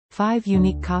5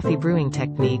 unique coffee brewing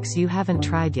techniques you haven't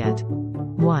tried yet.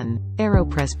 1.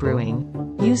 AeroPress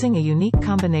brewing. Using a unique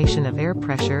combination of air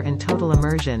pressure and total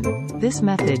immersion, this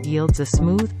method yields a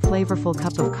smooth, flavorful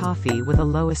cup of coffee with a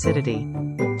low acidity.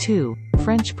 2.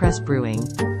 French press brewing.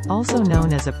 Also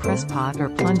known as a press pot or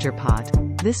plunger pot,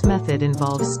 this method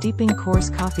involves steeping coarse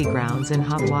coffee grounds in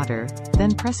hot water,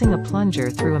 then pressing a plunger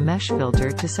through a mesh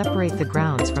filter to separate the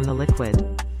grounds from the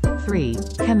liquid. 3.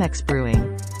 Chemex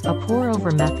brewing. A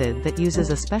pour-over method that uses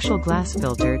a special glass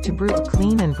filter to brew a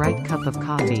clean and bright cup of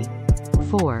coffee.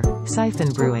 4.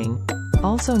 Siphon brewing.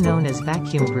 Also known as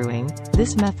vacuum brewing,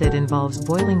 this method involves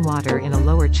boiling water in a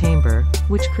lower chamber,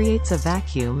 which creates a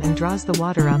vacuum and draws the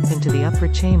water up into the upper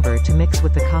chamber to mix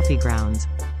with the coffee grounds.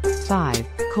 5.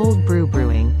 Cold brew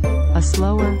brewing. A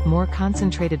slower, more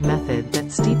concentrated method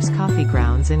that steeps coffee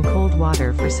grounds in cold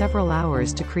water for several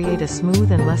hours to create a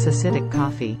smooth and less acidic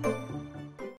coffee.